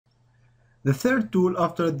The third tool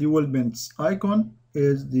after the Weldments icon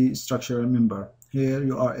is the structural member. Here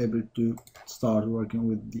you are able to start working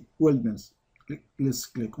with the Weldments. Let's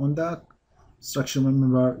click on that. Structural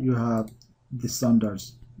member, you have the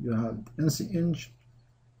standards. You have the NC inch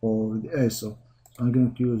or the ISO. I'm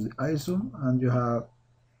going to use the ISO, and you have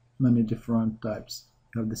many different types.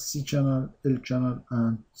 You have the C channel, L channel,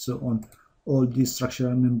 and so on. All these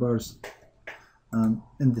structural members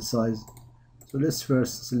in the size. So let's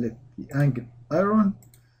first select the angle iron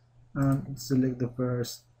and select the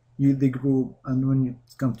first the group, and when you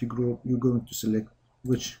come to group, you're going to select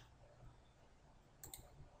which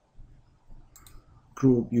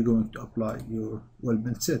group you're going to apply your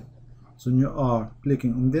weldment set. So when you are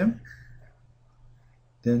clicking on them,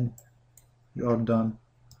 then you are done.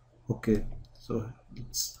 Okay, so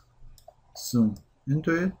let's zoom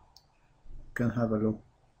into it. You can have a look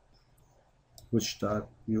which type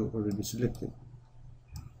you already selected.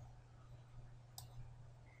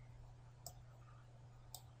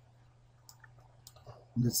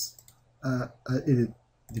 Let's edit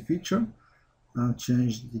the feature and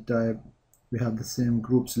change the type. We have the same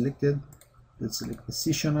group selected. Let's select the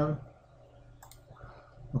C channel.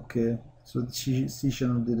 Okay, so the C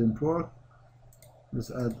channel didn't work.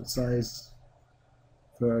 Let's add the size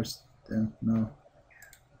first, then now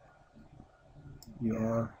you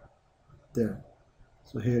are there.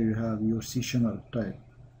 So here you have your C channel type.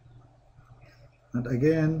 And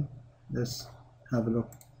again, let's have a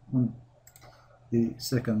look on the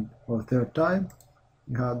second or third type.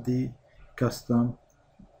 You have the custom,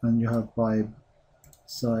 and you have pipe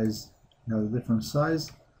size. You have a different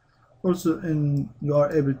size. Also, you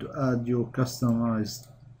are able to add your customized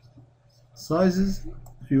sizes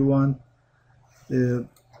if you want.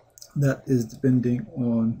 That is depending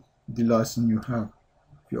on the license you have.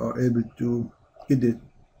 You are able to edit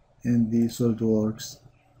in the SolidWorks.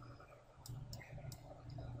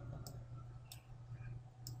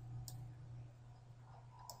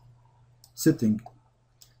 Setting.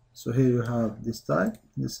 So here you have this type.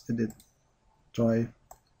 Let's edit. Try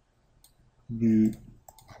the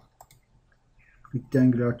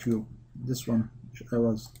rectangular tube. This one which I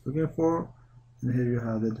was looking for. And here you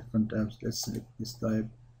have the different types. Let's select this type.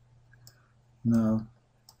 Now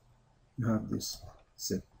you have this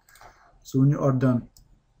set. So when you are done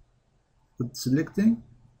with selecting,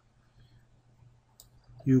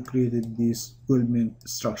 you created these weldment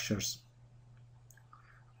structures.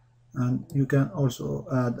 And you can also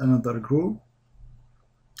add another group.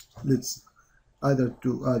 Let's either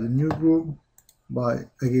to add a new group by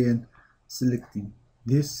again selecting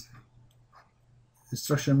this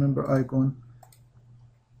structure member icon.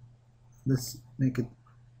 Let's make it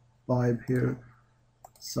pipe here,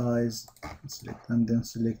 size, select, and then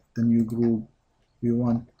select the new group we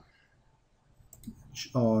want, which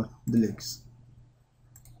are the legs.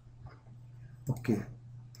 Okay,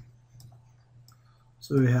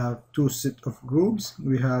 so we have two set of groups.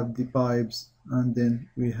 We have the pipes, and then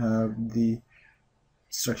we have the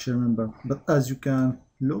structure member. But as you can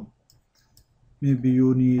look, maybe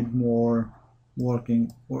you need more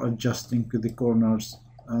working or adjusting to the corners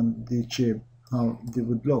and the shape, how they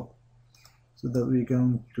would look. So that we're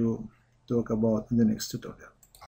going to talk about in the next tutorial.